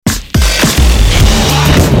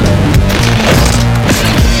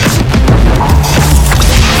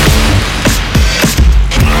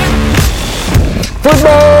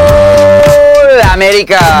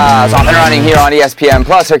Americas, off and running here on ESPN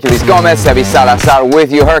Plus. Hercules Gomez, Sebi Salazar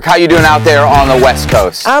with you. Herc, how you doing out there on the West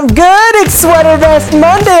Coast? I'm good. It's Sweater Vest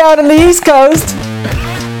Monday out on the East Coast.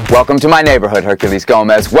 Welcome to my neighborhood, Hercules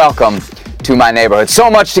Gomez. Welcome to my neighborhood. So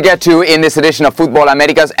much to get to in this edition of Futbol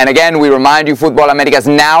Americas. And again, we remind you, Futbol Americas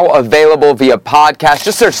now available via podcast.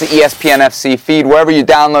 Just search the ESPN FC feed. Wherever you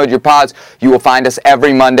download your pods, you will find us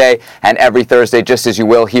every Monday and every Thursday, just as you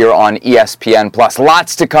will here on ESPN Plus.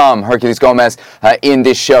 Lots to come, Hercules Gomez, in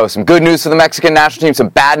this show. Some good news for the Mexican national team, some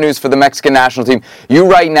bad news for the Mexican national team. You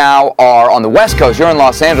right now are on the West Coast. You're in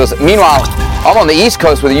Los Angeles. Meanwhile, I'm on the East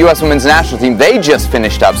Coast with the U.S. women's national team. They just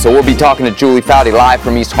finished up, so we'll be talking to Julie Foudy live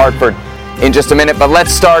from East Hartford in just a minute. But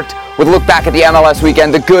let's start with a look back at the MLS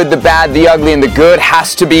weekend. The good, the bad, the ugly, and the good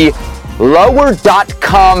has to be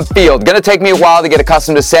lower.com field. Gonna take me a while to get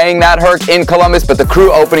accustomed to saying that, Herc, in Columbus, but the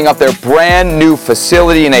Crew opening up their brand new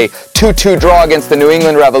facility in a 2-2 draw against the New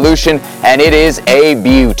England Revolution, and it is a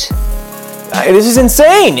beaut. This is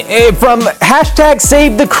insane. From hashtag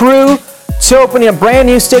Save the Crew to opening a brand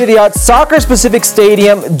new state-of-the-art soccer-specific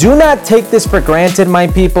stadium. Do not take this for granted, my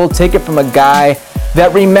people. Take it from a guy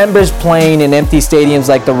that remembers playing in empty stadiums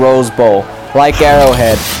like the Rose Bowl, like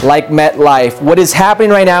Arrowhead, like MetLife. What is happening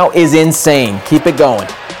right now is insane. Keep it going.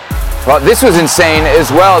 Well, this was insane as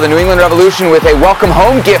well. The New England Revolution with a welcome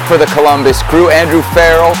home gift for the Columbus Crew. Andrew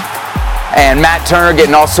Farrell and Matt Turner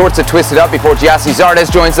getting all sorts of twisted up before Giassi Zardes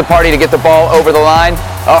joins the party to get the ball over the line.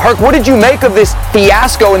 Herc, what did you make of this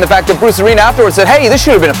fiasco and the fact that Bruce Arena afterwards said, hey, this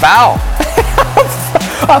should have been a foul?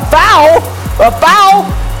 A foul? A foul?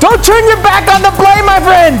 Don't turn your back on the play, my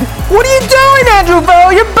friend. What are you doing, Andrew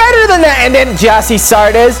Farrell? You're better than that. And then Giassi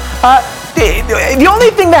Zardes. The only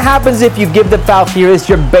thing that happens if you give the foul here is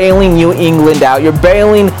you're bailing New England out. You're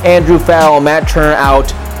bailing Andrew Farrell, Matt Turner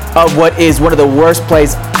out of what is one of the worst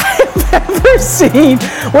plays I've ever seen.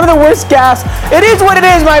 One of the worst gaffes. It is what it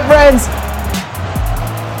is, my friends.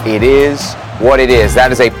 It is what it is.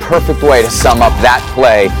 That is a perfect way to sum up that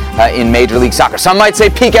play in Major League Soccer. Some might say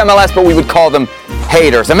peak MLS, but we would call them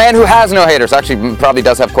haters. A man who has no haters, actually probably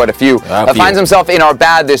does have quite a few, finds himself in our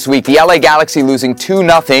bad this week. The LA Galaxy losing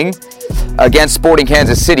 2-0 against Sporting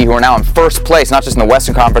Kansas City, who are now in first place, not just in the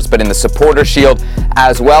Western Conference, but in the Supporter Shield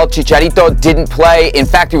as well. Chicharito didn't play. In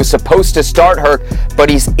fact, he was supposed to start, Herc, but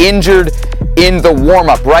he's injured in the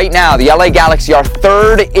warm-up. Right now, the LA Galaxy are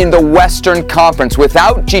third in the Western Conference.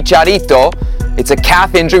 Without Chicharito, it's a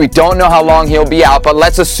calf injury. We don't know how long he'll be out, but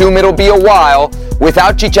let's assume it'll be a while.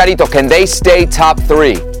 Without Chicharito, can they stay top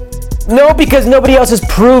three? No, because nobody else has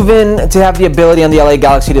proven to have the ability on the LA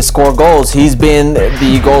Galaxy to score goals. He's been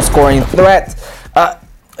the goal-scoring threat.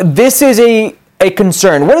 This is a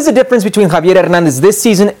concern. What is the difference between Javier Hernandez this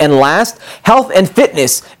season and last? Health and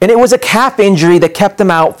fitness. And it was a calf injury that kept him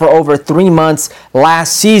out for over 3 months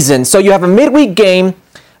last season. So you have a midweek game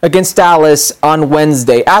against Dallas on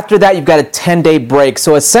Wednesday. After that, you've got a 10-day break.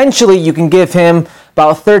 So essentially, you can give him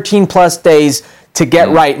about 13-plus days to get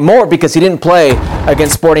right. More because he didn't play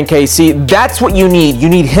against Sporting KC. That's what you need. You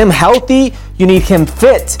need him healthy. You need him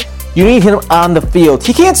fit. You need him on the field.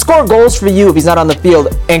 He can't score goals for you if he's not on the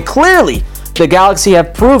field. And clearly, the Galaxy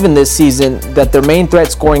have proven this season that their main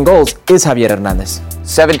threat scoring goals is Javier Hernandez.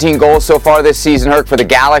 17 goals so far this season, Herc, for the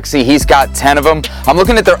Galaxy. He's got 10 of them. I'm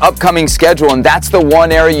looking at their upcoming schedule, and that's the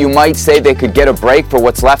one area you might say they could get a break for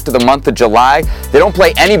what's left of the month of July. They don't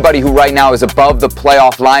play anybody who right now is above the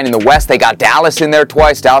playoff line in the West. They got Dallas in there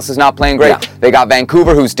twice. Dallas is not playing great. Yeah. They got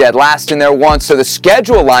Vancouver, who's dead last in there once. So the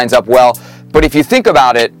schedule lines up well. But if you think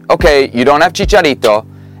about it, okay, you don't have Chicharito,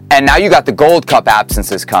 and now you got the Gold Cup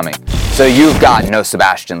absences coming. So you've got no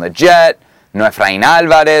Sebastian Lletget, no Efrain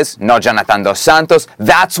Alvarez, no Jonathan Dos Santos.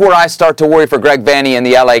 That's where I start to worry for Greg Vanney and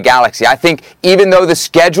the LA Galaxy. I think even though the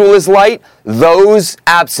schedule is light, those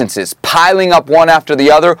absences piling up one after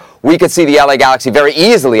the other, we could see the LA Galaxy very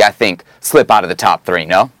easily, I think, slip out of the top three,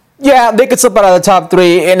 no? Yeah, they could slip out of the top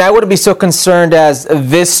three, and I wouldn't be so concerned as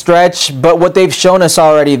this stretch, but what they've shown us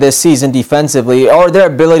already this season defensively, or their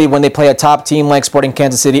ability when they play a top team like Sporting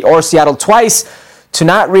Kansas City or Seattle twice, to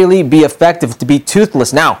not really be effective, to be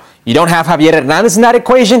toothless. Now, you don't have Javier Hernandez in that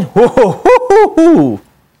equation?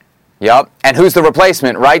 Yep, and who's the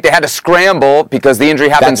replacement, right? They had to scramble because the injury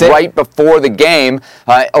happens right before the game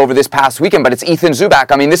over this past weekend, but it's Ethan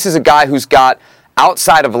Zubak. I mean, this is a guy who's got,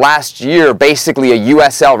 outside of last year, basically a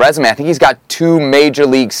USL resume. I think he's got 2 Major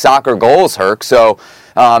League Soccer goals, Herc. So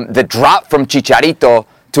the drop from Chicharito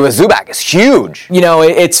to a Zubac is huge. You know,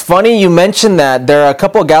 it's funny you mentioned that. There are a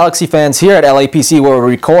couple of Galaxy fans here at LAPC where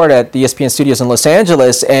we record at the ESPN studios in Los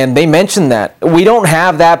Angeles, and they mentioned that. We don't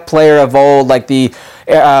have that player of old like the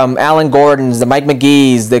Alan Gordons, the Mike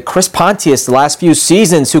McGee's, the Chris Pontius the last few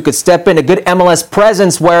seasons who could step in, a good MLS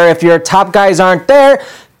presence where if your top guys aren't there,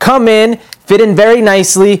 come in, fit in very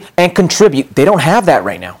nicely, and contribute. They don't have that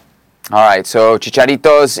right now. All right, so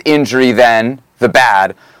Chicharito's injury then, the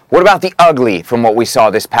bad. What about the ugly from what we saw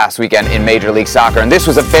this past weekend in Major League Soccer? And this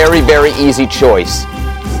was a very, very easy choice.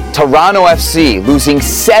 Toronto FC losing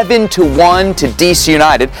 7-1 to DC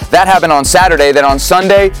United. That happened on Saturday. Then on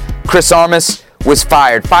Sunday, Chris Armas was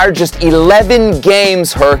fired. Fired just 11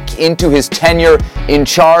 games, Herc, into his tenure in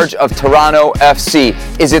charge of Toronto FC.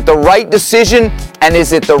 Is it the right decision, and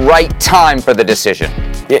is it the right time for the decision?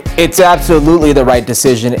 It's absolutely the right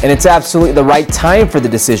decision, and it's absolutely the right time for the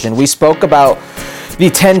decision. We spoke about the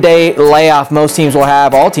 10-day layoff most teams will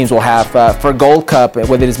have, all teams will have for Gold Cup,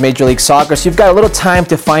 whether it is Major League Soccer. So you've got a little time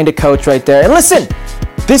to find a coach right there. And listen,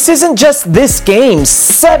 this isn't just this game.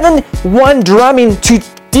 7-1 drumming to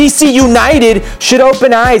DC United should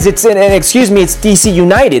open eyes. It's DC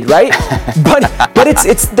United, right? but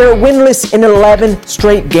they're winless in 11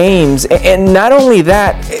 straight games. And not only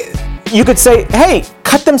that, you could say, hey,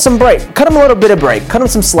 cut them some break. Cut them a little bit of break. Cut them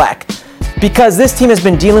some slack. Because this team has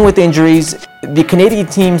been dealing with injuries. The Canadian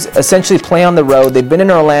teams essentially play on the road. They've been in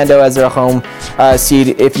Orlando as their home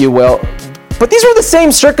seed, if you will. But these were the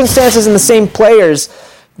same circumstances and the same players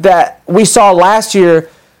that we saw last year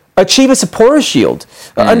achieve a supporter shield.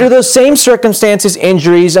 Under those same circumstances,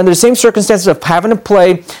 injuries, under the same circumstances of having to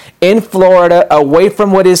play in Florida, away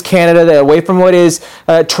from what is Canada, away from what is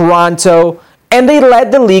Toronto, and they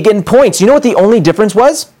led the league in points. You know what the only difference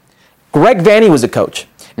was? Greg Vanny was a coach.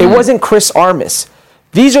 It wasn't Chris Armas.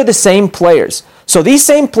 These are the same players. So these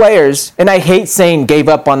same players, and I hate saying gave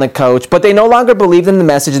up on the coach, but they no longer believed in the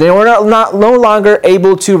message. They were no longer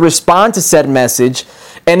able to respond to said message,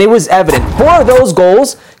 and it was evident. 4 of those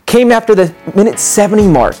goals came after the minute 70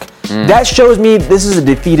 mark. That shows me this is a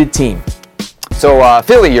defeated team. So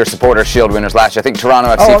Philly, your supporter shield winners last year. I think Toronto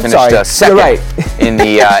FC finished second in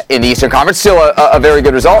the Eastern Conference. Still a very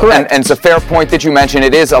good result, and it's a fair point that you mentioned.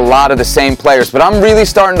 It is a lot of the same players, but I'm really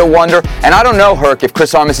starting to wonder, and I don't know, Herc, if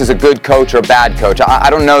Chris Armas is a good coach or a bad coach. I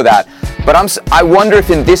don't know that, but I wonder if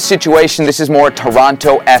in this situation this is more a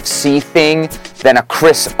Toronto FC thing than a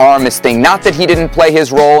Chris Armas thing. Not that he didn't play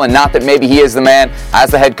his role, and not that maybe he is the man as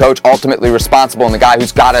the head coach ultimately responsible and the guy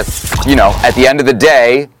who's got to, at the end of the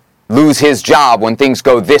day, lose his job when things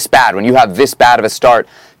go this bad, when you have this bad of a start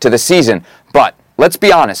to the season. But let's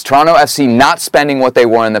be honest, Toronto FC not spending what they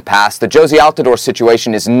were in the past. The Josie Altidore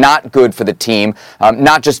situation is not good for the team.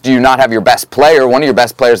 Not just do you not have your best player, one of your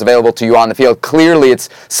best players available to you on the field. Clearly it's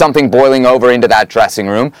something boiling over into that dressing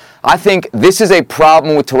room. I think this is a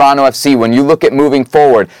problem with Toronto FC when you look at moving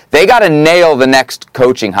forward. They got to nail the next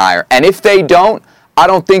coaching hire. And if they don't, I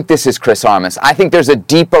don't think this is Chris Armas. I think there's a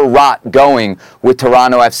deeper rot going with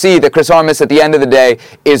Toronto FC that Chris Armas, at the end of the day,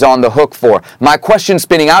 is on the hook for. My question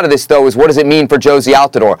spinning out of this, though, is what does it mean for Josie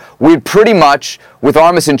Altidore? We'd pretty much, with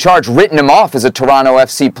Armas in charge, written him off as a Toronto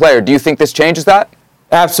FC player. Do you think this changes that?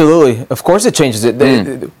 Absolutely. Of course it changes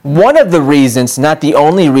it. One of the reasons, not the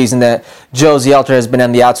only reason that Josie Altidore has been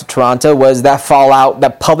on the outs of Toronto was that fallout,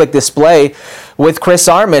 that public display with Chris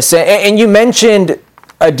Armas. And you mentioned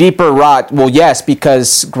a deeper rot. Well, yes,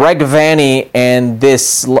 because Greg Vanny and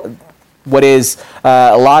this, what is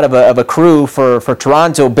a lot of a crew for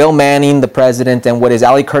Toronto, Bill Manning, the president, and what is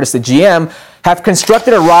Ali Curtis, the GM, have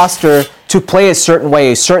constructed a roster to play a certain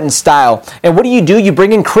way, a certain style. And what do? You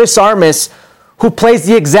bring in Chris Armas, who plays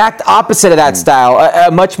the exact opposite of that style,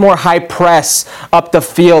 a much more high press, up the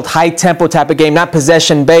field, high tempo type of game, not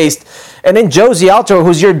possession based. And then Josie Altidore,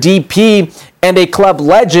 who's your DP and a club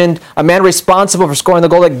legend, a man responsible for scoring the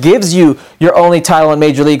goal that gives you your only title in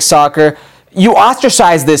Major League Soccer. You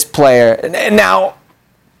ostracize this player. And now,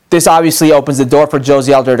 this obviously opens the door for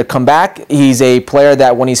Josie Altidore to come back. He's a player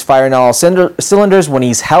that when he's firing all cylinders, when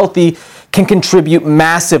he's healthy, can contribute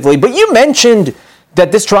massively. But you mentioned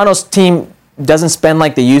that this Toronto's team doesn't spend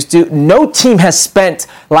like they used to. No team has spent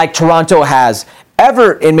like Toronto has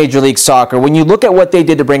ever in Major League Soccer. When you look at what they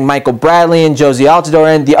did to bring Michael Bradley and Josie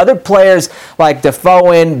Altidore in, the other players like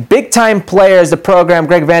Defoe in, big-time players, the program,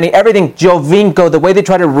 Greg Vanny, everything, Jovinko, the way they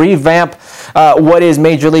try to revamp what is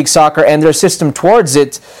Major League Soccer and their system towards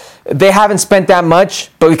it, they haven't spent that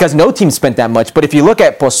much, but because no team spent that much. But if you look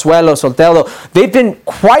at Pozuelo, Sotelo, they've been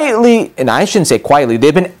quietly, and I shouldn't say quietly,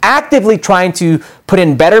 they've been actively trying to put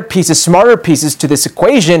in better pieces, smarter pieces to this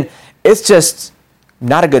equation. It's just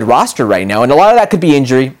not a good roster right now. And a lot of that could be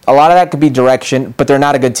injury. A lot of that could be direction. But they're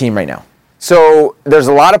not a good team right now. So there's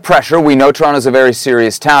a lot of pressure. We know Toronto's a very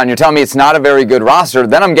serious town. You're telling me it's not a very good roster.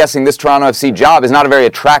 Then I'm guessing this Toronto FC job is not a very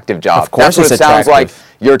attractive job. Of course That's what it's it sounds like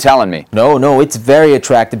attractive. you're telling me. No, it's very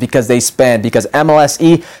attractive because they spend, because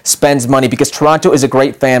MLSE spends money, because Toronto is a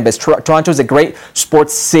great fan base. Toronto is a great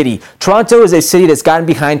sports city. Toronto is a city that's gotten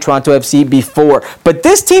behind Toronto FC before. But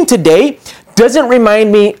this team today doesn't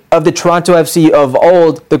remind me of the Toronto FC of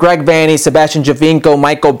old, the Greg Vanney, Sebastian Javinko,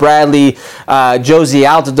 Michael Bradley, Josie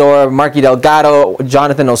Altidore, Marky Delgado,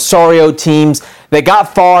 Jonathan Osorio teams that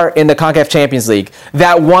got far in the CONCACAF Champions League,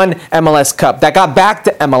 that won MLS Cup, that got back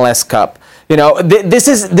to MLS Cup. You know,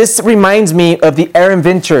 this reminds me of the Aaron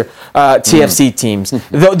Vinter TFC teams.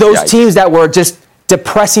 Those teams that were just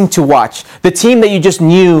depressing to watch. The team that you just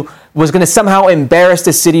knew was going to somehow embarrass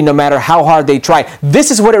the city no matter how hard they try. This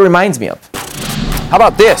is what it reminds me of. How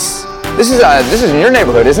about this? This is in your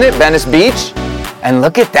neighborhood, isn't it? Venice Beach. And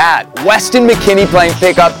look at that, Weston McKennie playing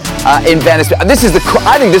pickup in Venice. I think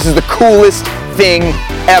this is the coolest thing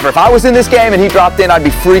ever. If I was in this game and he dropped in, I'd be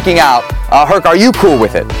freaking out. Herc, are you cool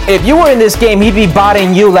with it? If you were in this game, he'd be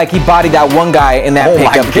bodying you like he bodied that one guy in that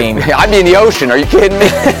pickup game. I'd be in the ocean. Are you kidding me?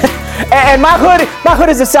 And my hood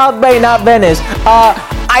is the South Bay, not Venice.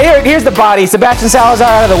 Here's the body. Sebastian Salazar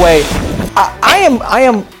out of the way. I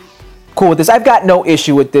am cool with this. I've got no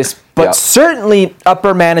issue with this. But certainly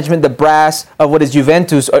upper management, the brass of what is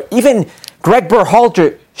Juventus, or even Greg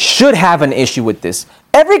Berhalter should have an issue with this.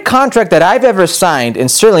 Every contract that I've ever signed, and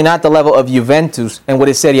certainly not the level of Juventus and what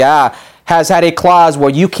is Serie A, has had a clause where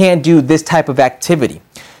you can't do this type of activity.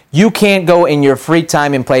 You can't go in your free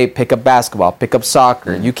time and play pickup basketball, pickup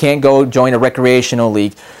soccer. You can't go join a recreational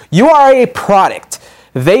league. You are a product.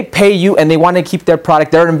 They pay you and they want to keep their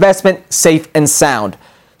product, their investment, safe and sound.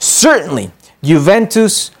 Certainly,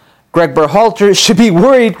 Juventus, Greg Berhalter should be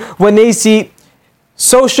worried when they see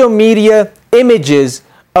social media images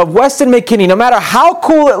of Weston McKennie, no matter how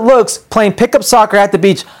cool it looks, playing pickup soccer at the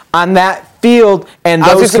beach on that field and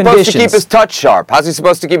those conditions. How's he supposed to keep his touch sharp? How's he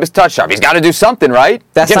supposed to keep his touch sharp? He's got to do something, right?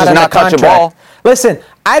 That's not in the contract. Listen,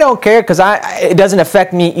 I don't care because it doesn't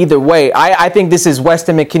affect me either way. I think this is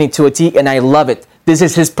Weston McKennie to a T, and I love it. This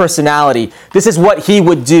is his personality. This is what he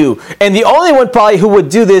would do. And the only one probably who would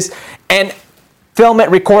do this and film it,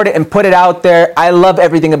 record it, and put it out there. I love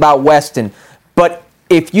everything about Weston. But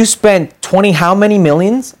if you spend 20 how many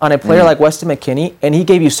millions on a player like Weston McKennie, and he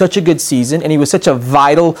gave you such a good season, and he was such a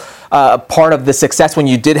vital part of the success when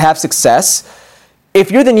you did have success,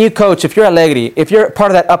 if you're the new coach, if you're Allegri, if you're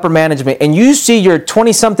part of that upper management, and you see your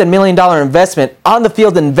 $20-something million investment on the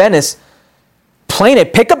field in Venice playing a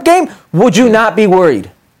pickup game, would you not be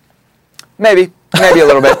worried? Maybe a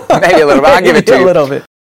little bit. Maybe a little bit. I'll give it to you. A little bit.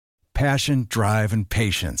 Passion, drive, and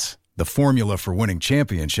patience. The formula for winning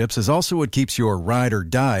championships is also what keeps your ride or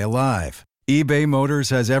die alive. eBay Motors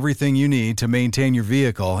has everything you need to maintain your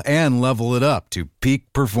vehicle and level it up to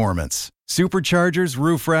peak performance. Superchargers,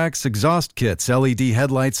 roof racks, exhaust kits, LED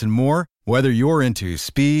headlights, and more. Whether you're into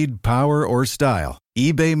speed, power, or style,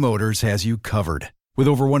 eBay Motors has you covered. With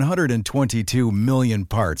over 122 million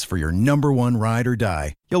parts for your number one ride or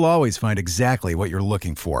die, you'll always find exactly what you're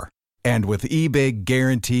looking for. And with eBay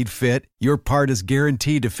Guaranteed Fit, your part is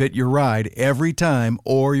guaranteed to fit your ride every time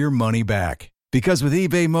or your money back. Because with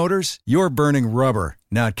eBay Motors, you're burning rubber,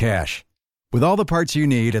 not cash. With all the parts you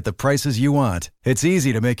need at the prices you want, it's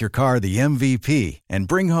easy to make your car the MVP and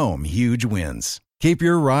bring home huge wins. Keep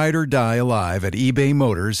your ride or die alive at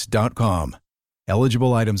ebaymotors.com.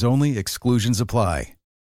 Eligible items only. Exclusions apply.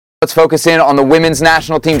 Let's focus in on the women's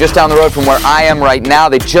national team just down the road from where I am right now.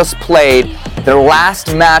 They just played their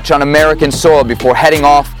last match on American soil before heading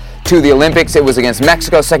off to the Olympics. It was against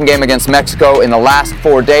Mexico, second game against Mexico in the last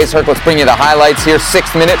 4 days. Herc, let's bring you the highlights here.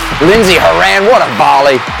 6th minute, Lindsey Horan, what a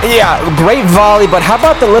volley. Yeah, great volley, but how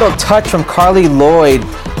about the little touch from Carly Lloyd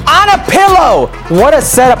on a pillow? What a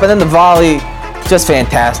setup, and then the volley, just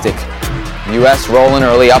fantastic. U.S. rolling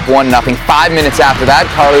early, up 1-0. 5 minutes after that,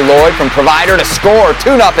 Carly Lloyd from provider to score,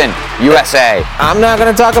 2-0, USA. I'm not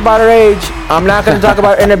going to talk about her age. I'm not going to talk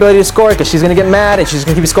about her inability to score because she's going to get mad and she's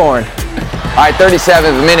going to keep scoring. All right,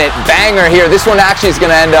 37th minute, banger here. This one actually is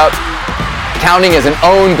going to end up counting as an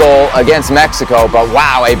own goal against Mexico, but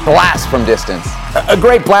wow, a blast from distance. A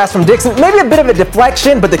great blast from Dixon. Maybe a bit of a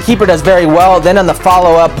deflection, but the keeper does very well. Then on the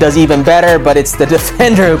follow-up, does even better, but it's the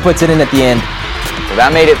defender who puts it in at the end. So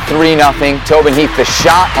that made it 3-0. Tobin Heath, the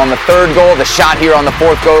shot on the third goal, the shot here on the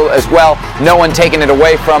fourth goal as well. No one taking it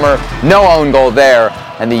away from her. No own goal there.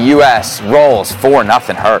 And the U.S. rolls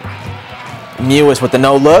 4-0 Herc. Mewis with the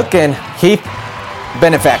no look, and Heath,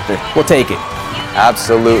 benefactor. We'll take it.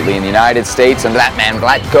 Absolutely. In the United States, under that man,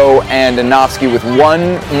 Vlatko Andonovski, with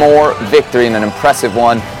one more victory, and an impressive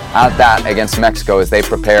one at that against Mexico as they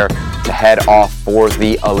prepare to head off for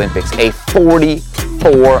the Olympics. A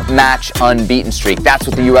 44-match unbeaten streak. That's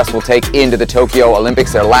what the U.S. will take into the Tokyo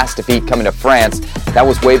Olympics. Their last defeat coming to France. That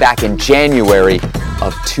was way back in January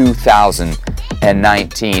of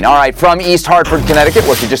 2019. All right, from East Hartford, Connecticut,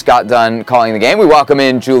 where she just got done calling the game, we welcome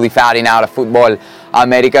in Julie Foudy now to Futbol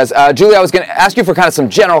Americas. Julie, I was going to ask you for kind of some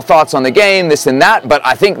general thoughts on the game, this and that, but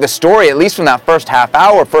I think the story, at least from that first half,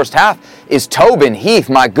 is Tobin Heath.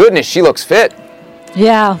 My goodness, she looks fit.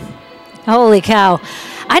 Yeah. Holy cow.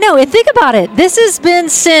 I know, and think about it. This has been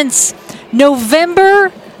since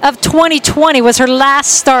November of 2020 was her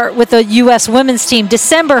last start with the U.S. women's team.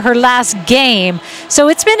 December, her last game. So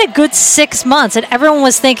it's been a good 6 months, and everyone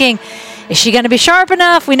was thinking, is she going to be sharp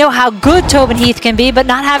enough? We know how good Tobin Heath can be, but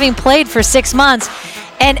not having played for 6 months.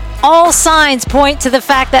 And all signs point to the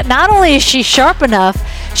fact that not only is she sharp enough,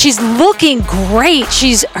 she's looking great.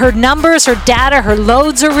 Her numbers, her data, her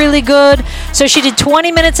loads are really good. So she did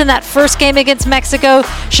 20 minutes in that first game against Mexico.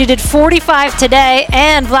 She did 45 today.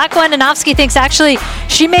 And Vlatko Andonovski thinks actually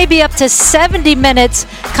she may be up to 70 minutes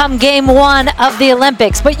come game one of the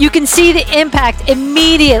Olympics. But you can see the impact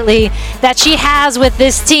immediately that she has with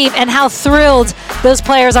this team and how thrilled those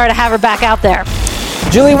players are to have her back out there.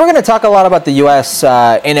 Julie, we're going to talk a lot about the U.S.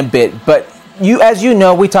 In a bit, but as you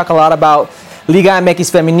know, we talk a lot about Liga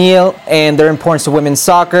MX Femenil and their importance to women's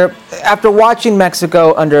soccer. After watching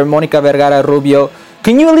Mexico under Mónica Vergara Rubio,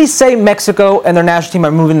 can you at least say Mexico and their national team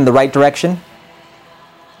are moving in the right direction?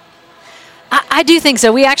 I do think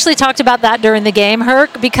so. We actually talked about that during the game,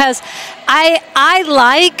 Herc, because I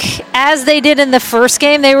like, as they did in the first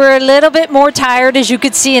game, they were a little bit more tired, as you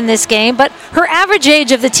could see in this game, but her average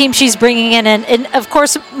age of the team she's bringing in, and of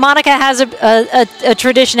course, Monica has a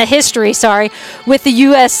tradition, a history, with the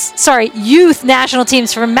youth national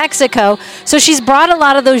teams from Mexico, so she's brought a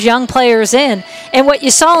lot of those young players in, and what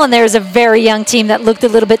you saw in there is a very young team that looked a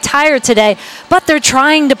little bit tired today, but they're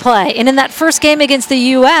trying to play, and in that first game against the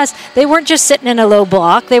U.S., they weren't just sitting in a low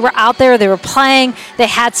block, they were out there, they were playing, they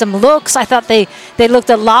had some looks. I thought they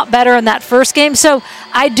looked a lot better in that first game. So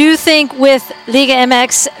I do think with Liga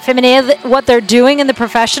MX Femenil, what they're doing in the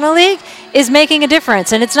professional league is making a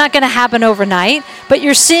difference. And it's not going to happen overnight, but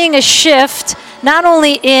you're seeing a shift not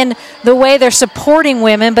only in the way they're supporting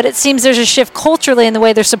women, but it seems there's a shift culturally in the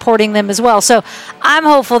way they're supporting them as well. So I'm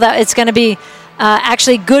hopeful that it's going to be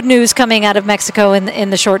actually good news coming out of Mexico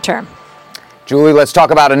in the short term. Julie, let's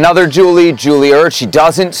talk about another Julie Ertz. She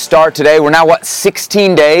doesn't start today. We're now,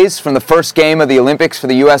 16 days from the first game of the Olympics for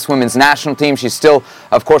the U.S. women's national team. She's still,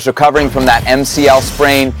 of course, recovering from that MCL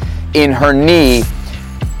sprain in her knee.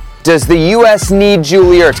 Does the U.S. need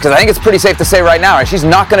Julie Ertz? Because I think it's pretty safe to say right now, right? She's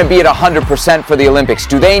not going to be at 100% for the Olympics.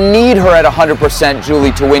 Do they need her at 100%,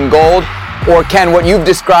 Julie, to win gold? Or can what you've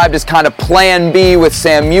described as kind of plan B with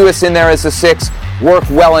Sam Mewis in there as the 6 work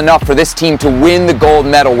well enough for this team to win the gold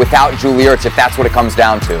medal without Julie Ertz, if that's what it comes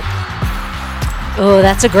down to? Oh,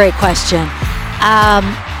 that's a great question.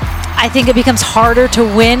 I think it becomes harder to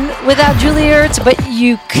win without Julie Ertz, but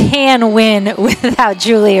you can win without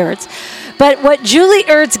Julie Ertz. But what Julie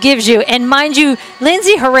Ertz gives you, and mind you,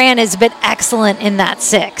 Lindsey Horan has been excellent in that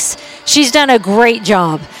 6. She's done a great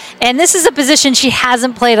job. And this is a position she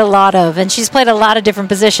hasn't played a lot of, and she's played a lot of different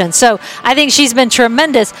positions. So I think she's been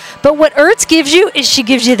tremendous. But what Ertz gives you is she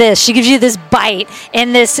gives you this. She gives you this bite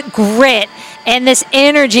and this grit and this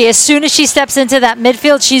energy. As soon as she steps into that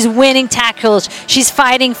midfield, she's winning tackles. She's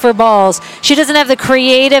fighting for balls. She doesn't have the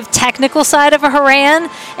creative, technical side of a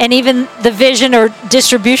Horan and even the vision or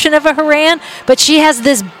distribution of a Horan, but she has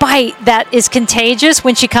this bite that is contagious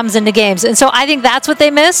when she comes into games. And so I think that's what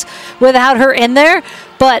they miss without her in there.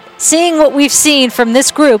 But seeing what we've seen from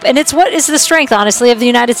this group, and it's what is the strength, honestly, of the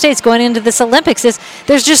United States going into this Olympics, is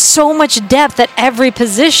there's just so much depth at every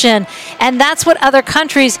position, and that's what other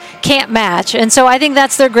countries can't match. And so I think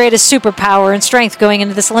that's their greatest superpower and strength going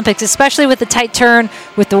into this Olympics, especially with the tight turn,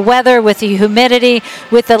 with the weather, with the humidity,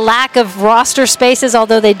 with the lack of roster spaces,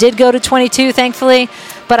 although they did go to 22, thankfully.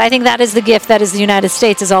 But I think that is the gift that is the United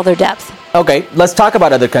States, is all their depth. Okay, let's talk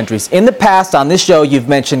about other countries. In the past, on this show, you've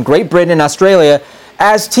mentioned Great Britain and Australia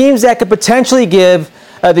as teams that could potentially give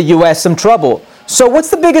the U.S. some trouble. So what's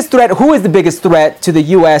the biggest threat? Who is the biggest threat to the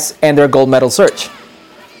U.S. and their gold medal search?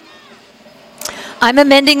 I'm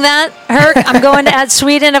amending that, Herc. I'm going to add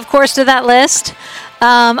Sweden, of course, to that list.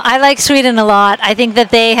 I like Sweden a lot. I think that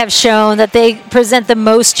they have shown that they present the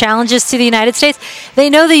most challenges to the United States. They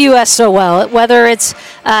know the U.S. so well, whether it's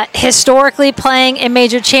historically playing in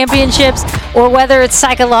major championships or whether it's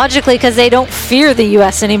psychologically because they don't fear the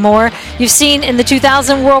U.S. anymore. You've seen in the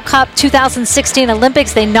 2000 World Cup, 2016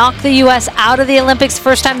 Olympics, they knocked the U.S. out of the Olympics,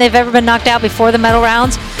 first time they've ever been knocked out before the medal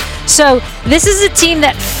rounds. So this is a team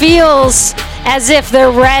that feels as if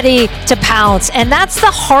they're ready to pounce. And that's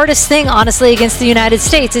the hardest thing, honestly, against the United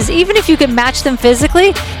States, is even if you can match them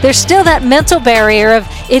physically, there's still that mental barrier of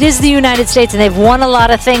it is the United States and they've won a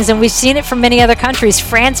lot of things. And we've seen it from many other countries,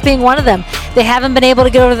 France being one of them. They haven't been able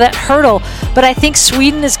to get over that hurdle. But I think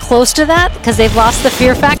Sweden is close to that because they've lost the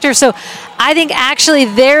fear factor. So I think actually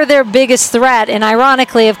they're their biggest threat. And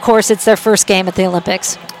ironically, of course, it's their first game at the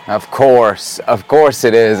Olympics. Of course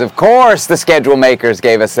it is. Of course the schedule makers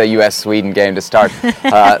gave us a U.S.-Sweden game to start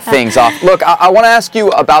things off. Look, I want to ask you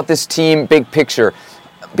about this team, big picture,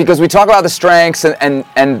 because we talk about the strengths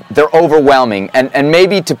and they're overwhelming, and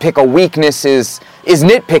maybe to pick a weakness is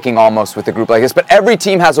nitpicking almost with a group like this, but every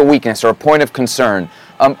team has a weakness or a point of concern.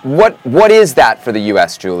 What is that for the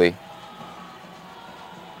U.S., Julie?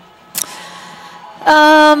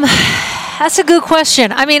 That's a good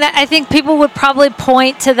question. I mean, I think people would probably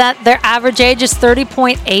point to that their average age is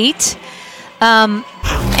 30.8.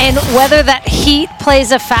 And whether that heat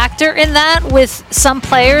plays a factor in that with some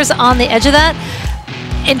players on the edge of that,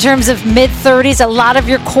 in terms of mid-30s, a lot of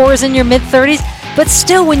your core is in your mid-30s. But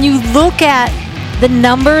still, when you look at the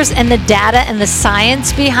numbers and the data and the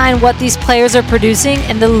science behind what these players are producing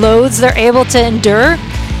and the loads they're able to endure,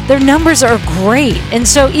 their numbers are great. And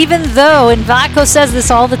so even though, and Vlatko says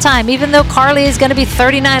this all the time, even though Carly is going to be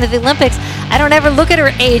 39 at the Olympics, I don't ever look at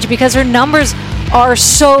her age because her numbers are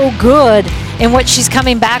so good in what she's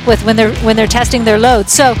coming back with when they're testing their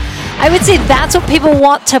loads. So I would say that's what people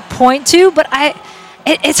want to point to, but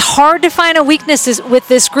it's hard to find a weakness with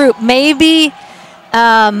this group. Maybe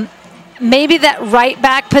that right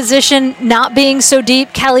back position not being so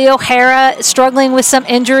deep. Kelly O'Hara struggling with some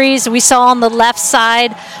injuries. We saw on the left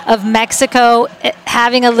side of Mexico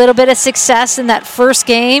having a little bit of success in that first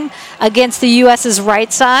game against the U.S.'s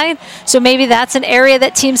right side. So maybe that's an area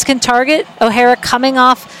that teams can target. O'Hara coming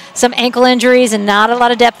off some ankle injuries and not a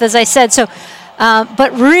lot of depth, as I said. So,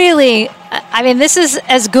 but really, I mean, this is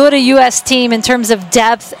as good a U.S. team in terms of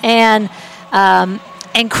depth and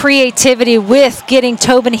creativity with getting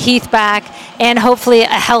Tobin Heath back and hopefully a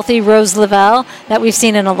healthy Rose Lavelle that we've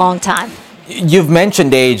seen in a long time. You've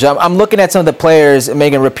mentioned age. I'm looking at some of the players,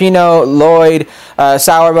 Megan Rapinoe, Lloyd,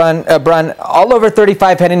 Sauerbrunn, all over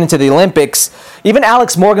 35 heading into the Olympics. Even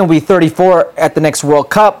Alex Morgan will be 34 at the next World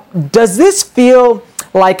Cup. Does this feel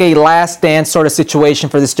like a last dance sort of situation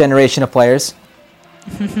for this generation of players?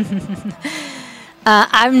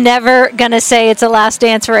 I'm never going to say it's a last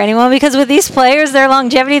dance for anyone because with these players, their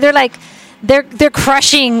longevity, they're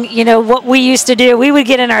crushing, what we used to do. We would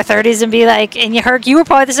get in our 30s and be like, and you were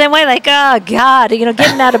probably the same way, like, oh, God,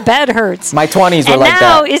 getting out of bed hurts. My 20s were and like that. And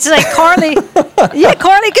now it's like Carly,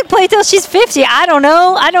 Carly could play till she's 50. I don't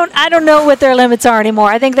know. I don't know what their limits are anymore.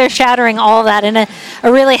 I think they're shattering all of that in a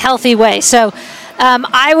really healthy way. So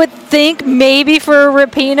I would think maybe for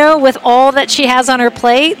Rapinoe, with all that she has on her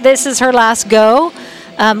plate, this is her last go.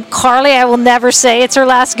 Carly, I will never say it's her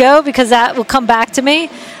last go because that will come back to me.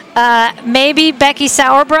 Maybe Becky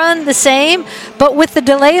Sauerbrunn, the same. But with the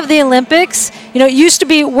delay of the Olympics, it used to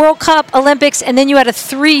be World Cup, Olympics, and then you had a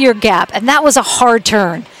 3-year gap. And that was a hard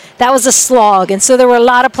turn. That was a slog. And so there were a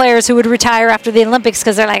lot of players who would retire after the Olympics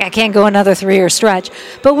because they're like, I can't go another 3-year stretch.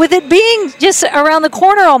 But with it being just around the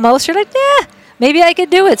corner almost, you're like, maybe I could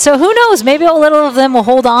do it. So who knows? Maybe a little of them will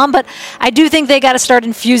hold on. But I do think they got to start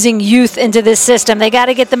infusing youth into this system. They got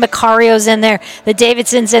to get the Macarios in there, the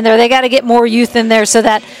Davidsons in there. They got to get more youth in there so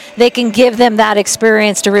that they can give them that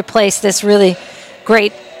experience to replace this really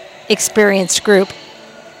great experienced group.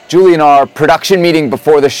 Julie, in our production meeting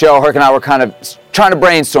before the show, Herc and I were kind of trying to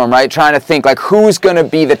brainstorm, right? Trying to think, like, who's going to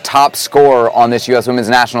be the top scorer on this U.S. women's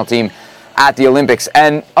national team at the Olympics.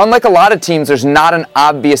 And unlike a lot of teams, there's not an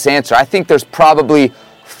obvious answer. I think there's probably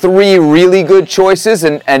 3 really good choices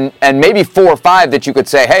and maybe 4 or 5 that you could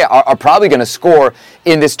say, hey, are probably going to score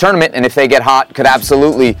in this tournament, and if they get hot, could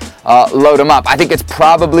absolutely load them up. I think it's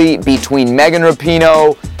probably between Megan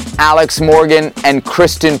Rapinoe, Alex Morgan, and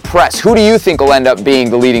Kristen Press. Who do you think will end up being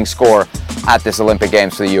the leading scorer at this Olympic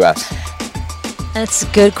Games for the U.S.? That's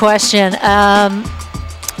a good question.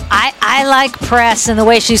 I like Press and the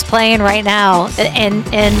way she's playing right now and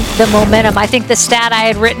the momentum. I think the stat I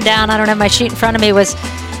had written down, I don't have my sheet in front of me, was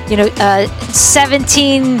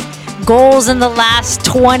 17 goals in the last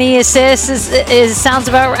 20 assists sounds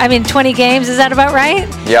about, 20 games, is that about right?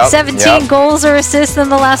 Yep. 17 goals or assists in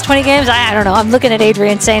the last 20 games? I don't know. I'm looking at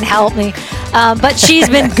Adrian saying, help me. But she's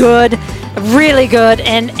been good, really good,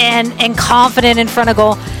 and confident in front of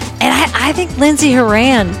goal. And I think Lindsey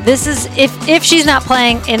Horan, this is, if she's not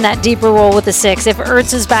playing in that deeper role with the 6, if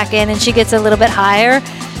Ertz is back in and she gets a little bit higher,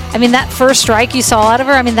 that first strike you saw out of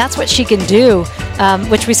her, that's what she can do,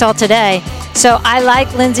 which we saw today. So I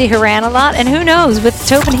like Lindsey Horan a lot. And who knows, with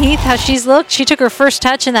Tobin Heath, how she's looked, she took her first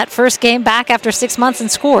touch in that first game back after 6 months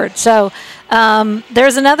and scored. So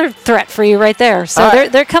there's another threat for you right there. So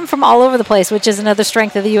they come from all over the place, which is another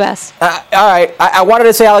strength of the U.S. All right. I wanted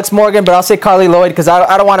to say Alex Morgan, but I'll say Carly Lloyd because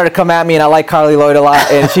I don't want her to come at me, and I like Carly Lloyd a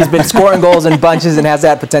lot. And she's been scoring goals in bunches and has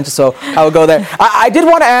that potential, so I would go there. I did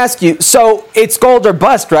want to ask you, so it's gold or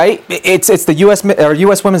bust, right? It's the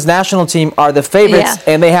U.S. women's national team are the favorites,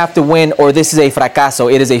 and they have to win, or this is a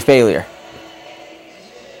fracaso. It is a failure.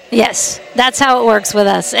 Yes, that's how it works with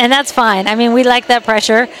us, and that's fine. We like that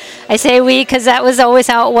pressure. I say we because that was always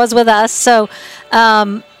how it was with us. So,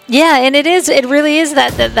 and it really is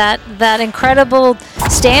that incredible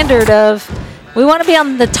standard of we want to be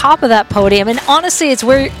on the top of that podium. And honestly, it's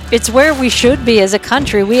where we should be as a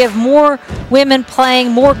country. We have more women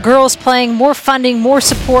playing, more girls playing, more funding, more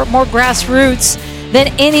support, more grassroots than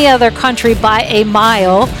any other country by a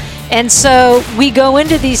mile. And so we go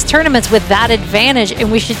into these tournaments with that advantage, and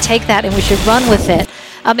we should take that and we should run with it.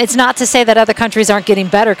 It's not to say that other countries aren't getting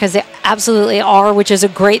better, because they absolutely are, which is a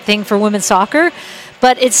great thing for women's soccer.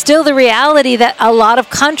 But it's still the reality that a lot of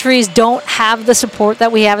countries don't have the support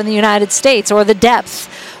that we have in the United States, or the depth,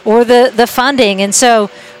 or the funding. And so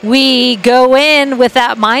we go in with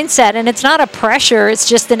that mindset, and it's not a pressure, it's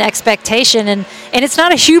just an expectation. And it's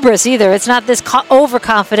not a hubris either. It's not this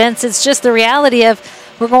overconfidence. It's just the reality of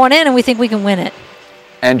we're going in and we think we can win it.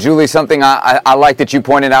 And Julie, something I like that you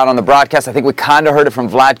pointed out on the broadcast, I think we kind of heard it from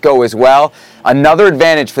Vlatko as well. Another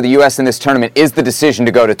advantage for the U.S. in this tournament is the decision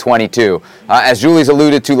to go to 22. As Julie's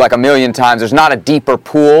alluded to like a million times, there's not a deeper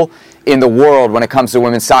pool in the world when it comes to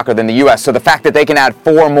women's soccer than the U.S. So the fact that they can add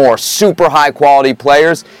 4 more super high-quality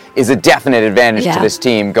players is a definite advantage to this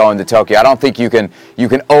team going to Tokyo. I don't think you can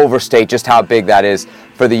overstate just how big that is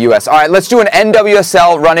for the U.S. All right, let's do an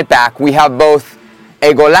NWSL run it back. We have both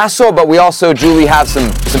a golazo, but we also, Julie, have some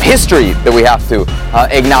history that we have to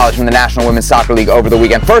acknowledge from the National Women's Soccer League over the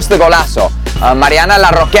weekend. First, the golazo. Mariana La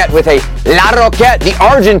Roquette with a La Roquette, the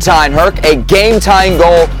Argentine, Herc, a game-tying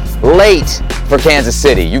goal late for Kansas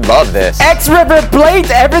City. You love this. Ex-River Plate,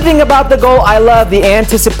 everything about the goal I love. The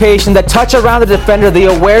anticipation, the touch around the defender, the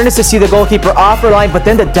awareness to see the goalkeeper off her line, but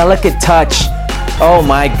then the delicate touch. Oh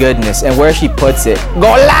my goodness, and where she puts it.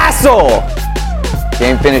 Golazo!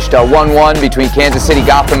 Game finished 1-1 between Kansas City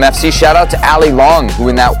Gotham FC. Shout out to Ali Long, who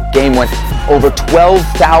in that game went over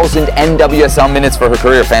 12,000 NWSL minutes for her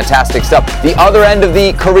career. Fantastic stuff. The other end of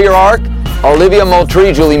the career arc, Olivia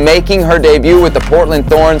Moultrie, Julie, making her debut with the Portland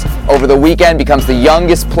Thorns over the weekend, becomes the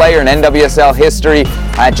youngest player in NWSL history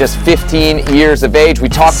at just 15 years of age. We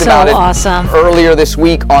talked about it earlier this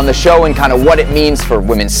week on the show and kind of what it means for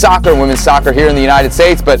women's soccer here in the United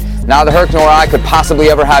States, but now the Herc nor I could possibly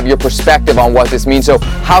ever have your perspective on what this means. So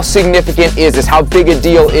how significant is this? How big a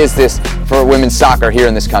deal is this for women's soccer here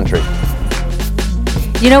in this country?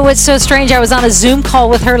 You know what's so strange? I was on a Zoom call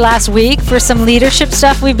with her last week for some leadership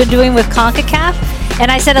stuff we've been doing with CONCACAF.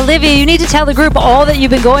 And I said, Olivia, you need to tell the group all that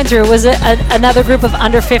you've been going through. It was another group of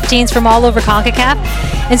under 15s from all over CONCACAF.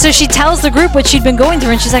 And so she tells the group what she'd been going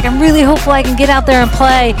through. And she's like, I'm really hopeful I can get out there and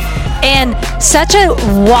play. And such a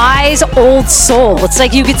wise old soul. It's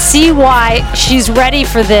like you could see why she's ready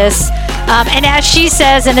for this. And as she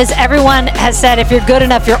says, and as everyone has said, if you're good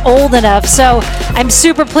enough, you're old enough. So I'm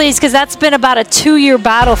super pleased because that's been about a 2-year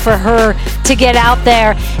battle for her to get out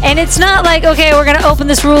there. And it's not like, okay, we're going to open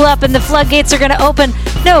this rule up and the floodgates are going to open.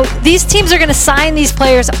 No, these teams are going to sign these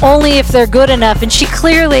players only if they're good enough. And she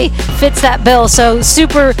clearly fits that bill. So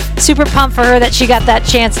super, super pumped for her that she got that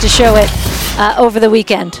chance to show it over the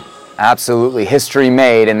weekend. Absolutely. History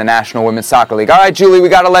made in the National Women's Soccer League. All right, Julie, we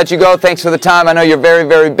got to let you go. Thanks for the time. I know you're very,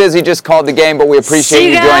 very busy. Just called the game, but we appreciate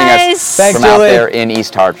you joining us from out there in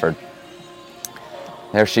East Hartford.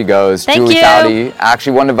 There she goes. Thank Julie you. Foudy.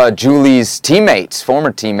 Actually, one of Julie's teammates,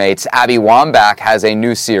 former teammates, Abby Wambach, has a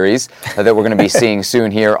new series that we're going to be seeing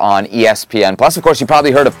soon here on ESPN+. Plus, of course, you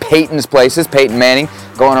probably heard of Peyton's Places. Peyton Manning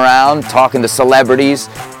going around talking to celebrities,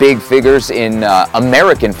 big figures in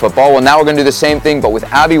American football. Well, now we're going to do the same thing, but with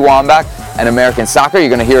Abby Wambach and American soccer. You're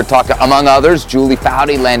going to hear her talk to, among others, Julie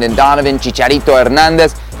Foudy, Landon Donovan, Chicharito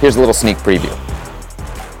Hernandez. Here's a little sneak preview.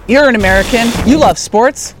 You're an American. You love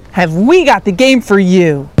sports. Have we got the game for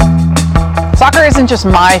you? Soccer isn't just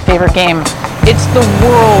my favorite game, it's the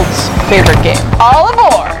world's favorite game. All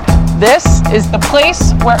aboard! This is the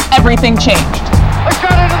place where everything changed. A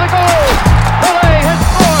shot into the goal! Pelé has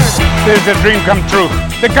scored! This is a dream come true.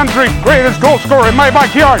 The country's greatest goal scorer in my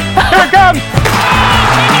backyard. Here it comes!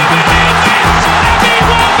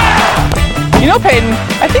 You know, Peyton,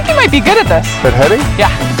 I think you might be good at this. At heading?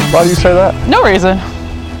 Yeah. Why do you say that? No reason.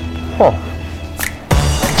 Oh.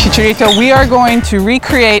 Chicharito, we are going to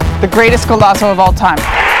recreate the greatest golazo of all time. Go!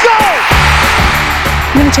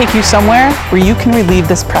 I'm going to take you somewhere where you can relieve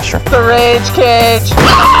this pressure. The rage cage.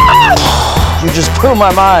 You just blew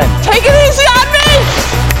my mind. Take it easy on me!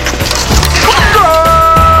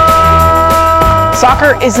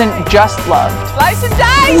 Soccer isn't just loved. Slice and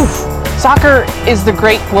dice! Oof. Soccer is the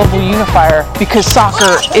great global unifier because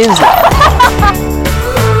soccer is love.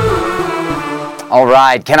 All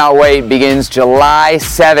right, Cannot Wait begins July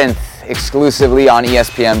 7th exclusively on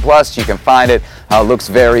ESPN Plus. You can find it. Looks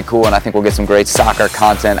very cool, and I think we'll get some great soccer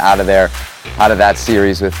content out of that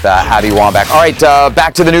series with Abby Wambach. All right,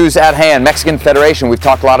 back to the news at hand. Mexican Federation, we've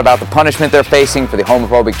talked a lot about the punishment they're facing for the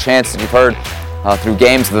homophobic chants that you've heard through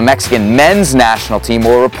games of the Mexican men's national team.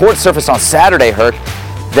 Well, a report surfaced on Saturday, Herc,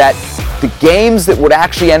 that the games that would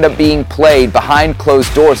actually end up being played behind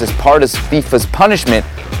closed doors as part of FIFA's punishment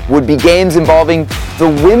would be games involving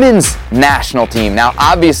the women's national team. Now,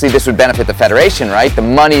 obviously, this would benefit the federation, right? The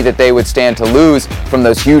money that they would stand to lose from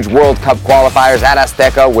those huge World Cup qualifiers at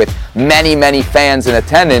Azteca with many, many fans in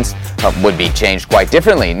attendance would be changed quite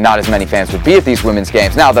differently. Not as many fans would be at these women's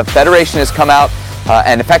games. Now, the federation has come out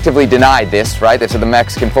and effectively denied this, right? So the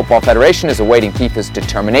Mexican Football Federation is awaiting FIFA's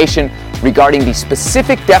determination regarding the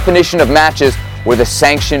specific definition of matches where the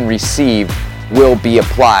sanction received will be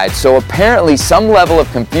applied. So apparently some level of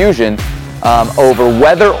confusion over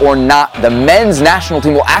whether or not the men's national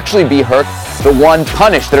team will actually be the one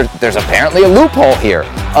punished. There's apparently a loophole here.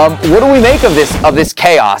 What do we make of this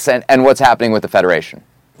chaos and what's happening with the federation?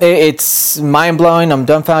 It's mind-blowing. I'm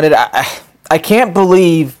dumbfounded. I can't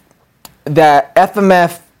believe that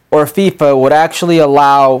FMF or FIFA would actually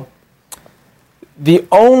allow the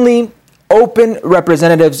only open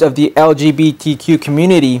representatives of the LGBTQ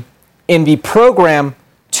community in the program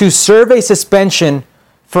to serve a suspension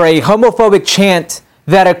for a homophobic chant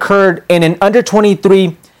that occurred in an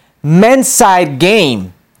under-23 men's side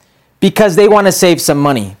game because they want to save some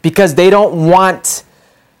money, because they don't want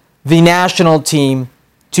the national team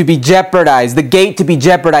to be jeopardized, the gate to be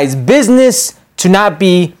jeopardized, business to not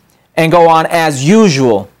be and go on as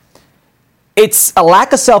usual. It's a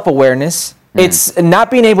lack of self-awareness. It's not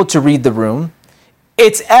being able to read the room.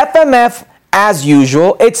 It's FMF as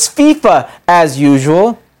usual. It's FIFA as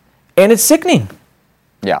usual. And it's sickening.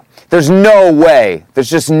 Yeah. There's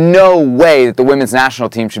just no way that the women's national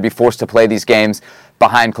team should be forced to play these games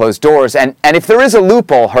behind closed doors. And if there is a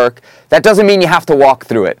loophole, Herc, that doesn't mean you have to walk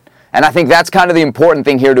through it. And I think that's kind of the important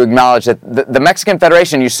thing here to acknowledge, that the Mexican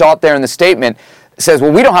Federation, you saw it there in the statement, says,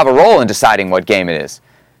 well, we don't have a role in deciding what game it is.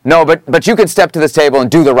 No, but you can step to this table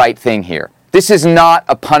and do the right thing here. This is not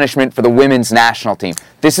a punishment for the women's national team.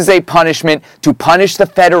 This is a punishment to punish the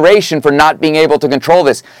federation for not being able to control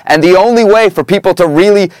this. And the only way for people to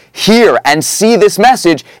really hear and see this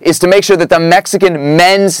message is to make sure that the Mexican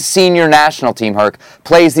men's senior national team, Herc,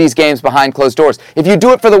 plays these games behind closed doors. If you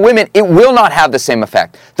do it for the women, it will not have the same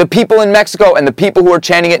effect. The people in Mexico and the people who are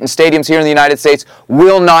chanting it in stadiums here in the United States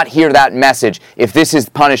will not hear that message if this is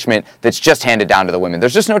punishment that's just handed down to the women.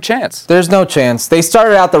 There's just no chance. There's no chance. They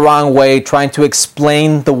started out the wrong way, trying to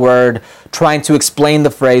explain the word, trying to explain the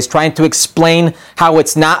phrase, trying to explain how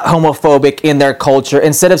it's not homophobic in their culture.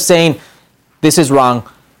 Instead of saying, this is wrong,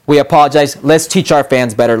 we apologize, let's teach our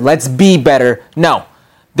fans better, let's be better. No.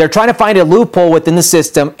 They're trying to find a loophole within the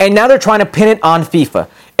system, and now they're trying to pin it on FIFA.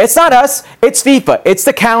 It's not us, it's FIFA. It's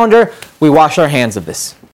the calendar. We wash our hands of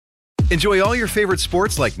this. Enjoy all your favorite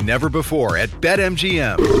sports like never before at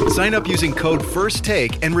BetMGM. Sign up using code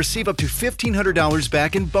FIRSTTAKE and receive up to $1,500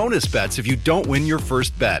 back in bonus bets if you don't win your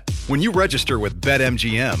first bet. When you register with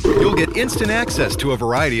BetMGM, you'll get instant access to a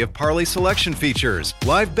variety of parlay selection features,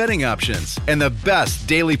 live betting options, and the best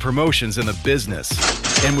daily promotions in the business.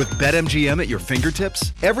 And with BetMGM at your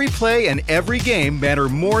fingertips, every play and every game matter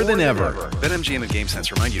more than ever. BetMGM and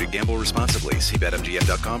GameSense remind you to gamble responsibly. See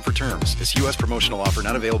BetMGM.com for terms. This U.S. promotional offer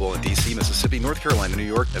not available in D.C., Mississippi, North Carolina, New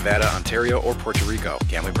York, Nevada, Ontario, or Puerto Rico.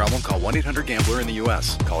 Gambling problem? Call 1-800-GAMBLER in the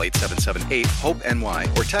U.S. Call 877-8-HOPE-NY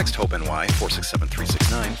or text HOPE-NY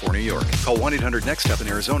 467-369 for New York. Call 1-800-NEXT-STEP in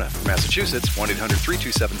Arizona. For Massachusetts,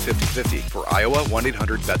 1-800-327-5050. For Iowa,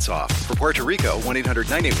 1-800-BETS-OFF. For Puerto Rico,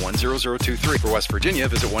 1-800-981-0023. For West Virginia,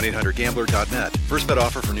 visit 1-800-GAMBLER.net. First bet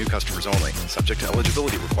offer for new customers only. Subject to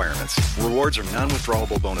eligibility requirements. Rewards are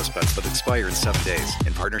non-withdrawable bonus bets that expire in 7 days.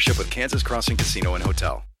 In partnership with Kansas Crossing Casino and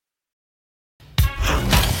Hotel.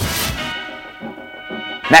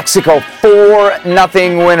 Mexico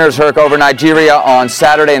 4-0 winners, Herc, over Nigeria on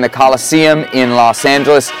Saturday in the Coliseum in Los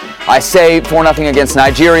Angeles. I say 4-0 against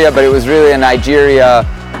Nigeria, but it was really a Nigeria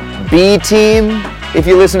B team, if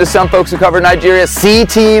you listen to some folks who cover Nigeria, C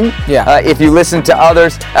team, if you listen to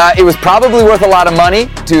others. It was probably worth a lot of money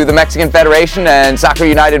to the Mexican Federation and Soccer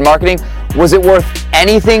United Marketing. Was it worth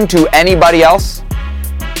anything to anybody else?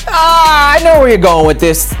 I know where you're going with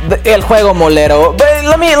this, El Juego Molero, but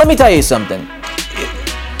let me tell you something.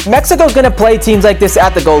 Mexico's going to play teams like this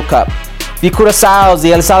at the Gold Cup. The Curaçaos,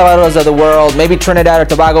 the El Salvadors of the world, maybe Trinidad or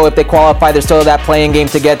Tobago, if they qualify, there's still that playing game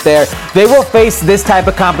to get there. They will face this type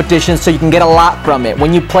of competition so you can get a lot from it.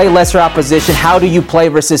 When you play lesser opposition, how do you play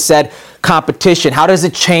versus said competition? How does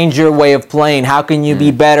it change your way of playing? How can you be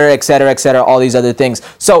better, et cetera, all these other things.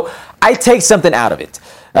 So I take something out of it.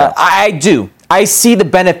 I do. I see the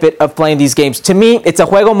benefit of playing these games. To me, it's a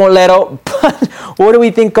Juego Molero, but what do we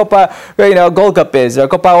think Copa, Gold Cup is, or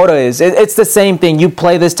Copa Oro is? It's the same thing. You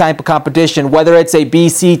play this type of competition, whether it's a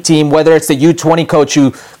BC team, whether it's the U20 coach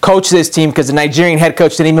who coached this team because the Nigerian head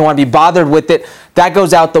coach didn't even want to be bothered with it. That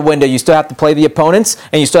goes out the window. You still have to play the opponents,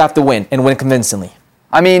 and you still have to win, and win convincingly.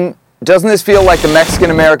 I mean, doesn't this feel like the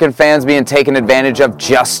Mexican-American fans being taken advantage of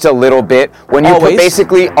just a little bit? When you put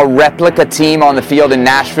basically a replica team on the field in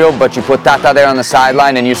Nashville, but you put Tata there on the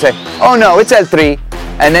sideline and you say, oh no, it's El Tri.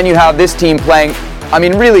 And then you have this team playing, I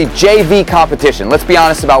mean, really JV competition. Let's be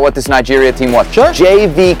honest about what this Nigeria team was. Sure.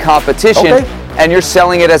 JV competition, and you're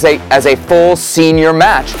selling it as a full senior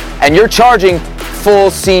match. And you're charging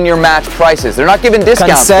full senior match prices. They're not giving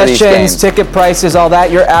discounts for these games. Concessions, ticket prices, all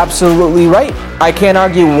that. You're absolutely right. I can't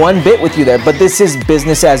argue one bit with you there, but this is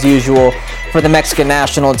business as usual for the Mexican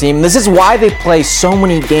national team. This is why they play so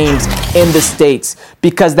many games in the States,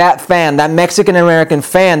 because that fan, that Mexican-American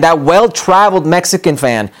fan, that well-traveled Mexican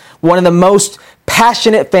fan, one of the most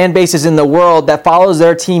passionate fan bases in the world that follows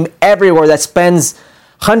their team everywhere, that spends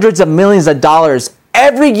hundreds of millions of dollars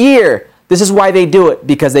every year. This is why they do it,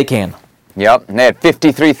 because they can. Yep, and they had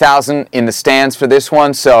 53,000 in the stands for this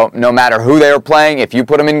one, so no matter who they were playing, if you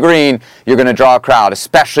put them in green, you're going to draw a crowd,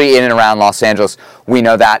 especially in and around Los Angeles. We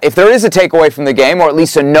know that. If there is a takeaway from the game, or at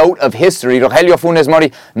least a note of history, Rogelio Funes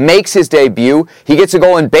Mori makes his debut. He gets a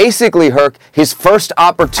goal in basically, Herc, his first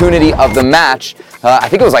opportunity of the match. I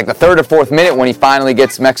think it was like the 3rd or 4th minute when he finally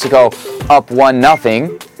gets Mexico up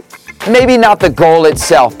 1-0. Maybe not the goal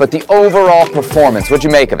itself, but the overall performance. What'd you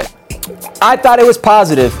make of it? I thought it was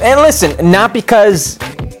positive. And listen, not because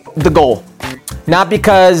the goal, not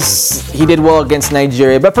because he did well against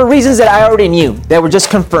Nigeria, but for reasons that I already knew, that were just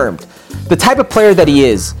confirmed. The type of player that he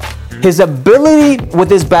is, his ability with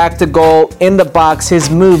his back to goal, in the box, his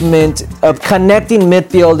movement, of connecting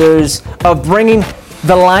midfielders, of bringing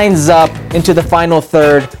the lines up into the final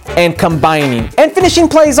third and combining and finishing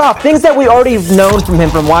plays off. Things that we already known from him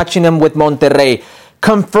from watching him with Monterrey.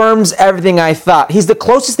 Confirms everything I thought. He's the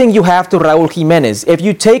closest thing you have to Raúl Jiménez. If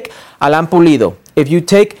you take Alan Pulido, if you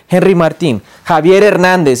take Henry Martin, Javier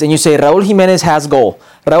Hernandez, and you say Raúl Jiménez has goal,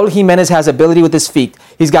 Raúl Jiménez has ability with his feet,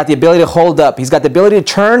 he's got the ability to hold up, he's got the ability to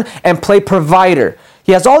turn and play provider.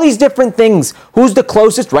 He has all these different things. Who's the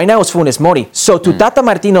closest? Right now it's Funes Mori. So to Tata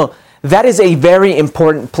Martino, that is a very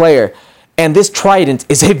important player. And this trident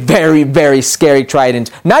is a very, very scary trident.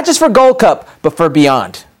 Not just for Gold Cup, but for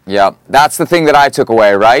beyond. Yeah, that's the thing that I took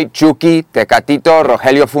away, right? Chucky, Tecatito,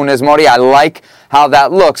 Rogelio Funes Mori. I like how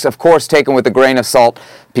that looks, of course, taken with a grain of salt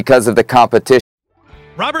because of the competition.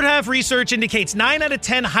 Robert Half research indicates 9 out of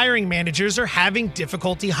 10 hiring managers are having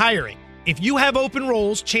difficulty hiring. If you have open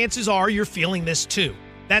roles, chances are you're feeling this too.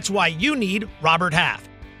 That's why you need Robert Half.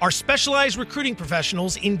 Our specialized recruiting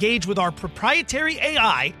professionals engage with our proprietary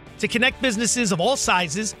AI to connect businesses of all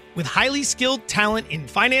sizes with highly skilled talent in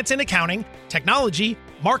finance and accounting, technology,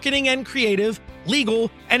 marketing and creative,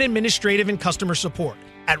 legal, and administrative and customer support.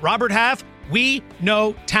 At Robert Half, we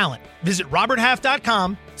know talent. Visit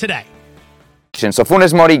roberthalf.com today. So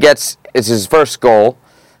Funes Mori it's his first goal,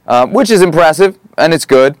 which is impressive, and it's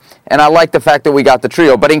good. And I like the fact that we got the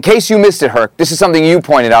trio. But in case you missed it, Herc, this is something you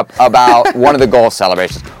pointed up about one of the goal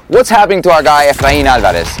celebrations. What's happening to our guy, Efrain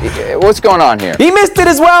Alvarez? What's going on here? He missed it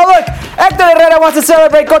as well. Look, Hector Herrera wants to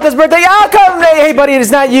celebrate Cota's birthday. Oh, come, hey, buddy,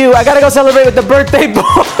 it's not you. I got to go celebrate with the birthday boy.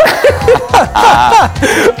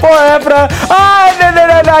 Poor Efra.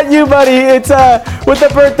 No, not you, buddy. It's with the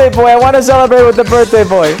birthday boy. I want to celebrate with the birthday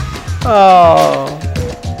boy. Oh.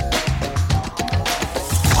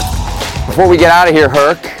 Before we get out of here,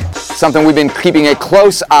 Herc, something we've been keeping a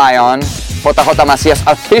close eye on. JJ Macías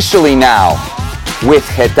officially now with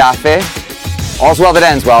Getafe. All's well that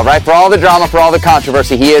ends well, right? For all the drama, for all the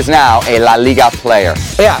controversy, he is now a La Liga player.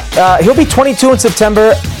 Yeah, he'll be 22 in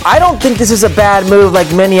September. I don't think this is a bad move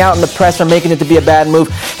like many out in the press are making it to be a bad move.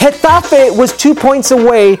 Getafe was 2 points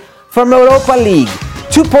away from Europa League.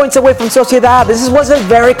 2 points away from Sociedad. This was a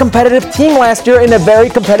very competitive team last year in a very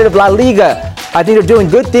competitive La Liga. I think they're doing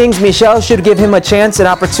good things. Michel should give him a chance, an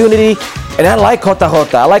opportunity. And I like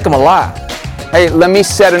JJ. I like him a lot. Hey, let me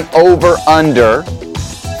set an over-under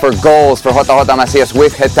for goals for JJ Macías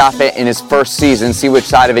with Getafe in his first season. See which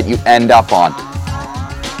side of it you end up on.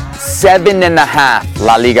 7.5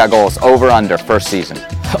 La Liga goals, over-under, first season.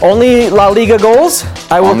 Only La Liga goals?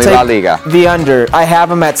 I will Only take La Liga. the under. I have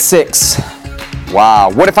him at 6.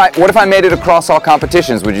 Wow. What if I made it across all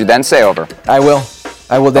competitions? Would you then say over? I will.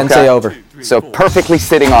 I will then say over. So perfectly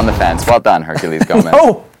sitting on the fence. Well done, Herculez Gomez.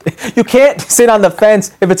 No, you can't sit on the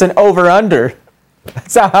fence if it's an over-under.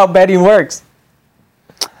 That's not how betting works.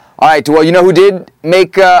 All right, well, you know who did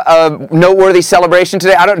make a noteworthy celebration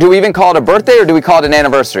today? Do we even call it a birthday or do we call it an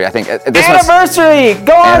anniversary? I think anniversary!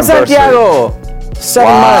 Go on, Anniversary. Santiago! 7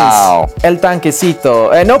 Wow. months. El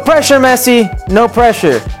Tanquecito. No pressure, Messi. No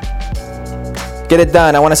pressure. Get it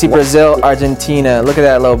done. I want to see Brazil, Argentina. Look at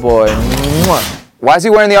that little boy. Mwah. Why is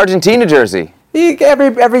he wearing the Argentina jersey?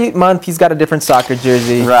 Every month he's got a different soccer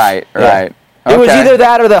jersey. Right. Okay. It was either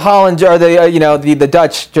that or the Holland or the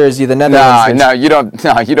Dutch jersey, the Netherlands. No, you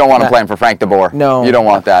don't want to play him for Frank de Boer. No, you don't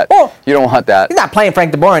want that. Well, you don't want that. He's not playing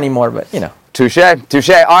Frank de Boer anymore, but Touche. All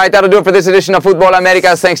right, that'll do it for this edition of Futbol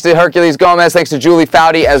Americas. Thanks to Herculez Gomez. Thanks to Julie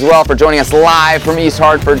Foudy as well for joining us live from East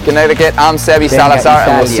Hartford, Connecticut. I'm Sebi Salazar,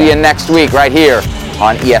 and we'll see you next week right here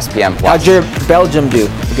on ESPN+. How'd your Belgium do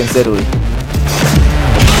against Italy?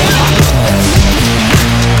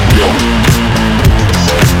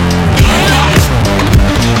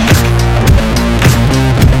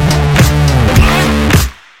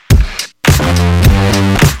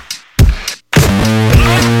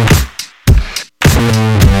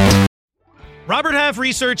 Robert Half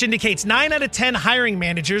research indicates 9 out of 10 hiring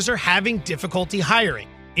managers are having difficulty hiring.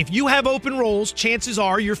 If you have open roles, chances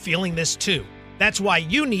are you're feeling this too. That's why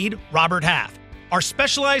you need Robert Half. Our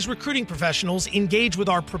specialized recruiting professionals engage with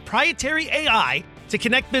our proprietary AI to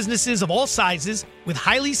connect businesses of all sizes with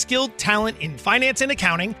highly skilled talent in finance and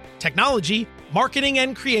accounting, technology, marketing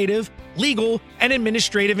and creative, legal, and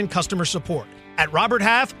administrative and customer support. At Robert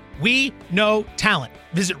Half, we know talent.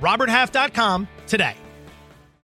 Visit roberthalf.com today.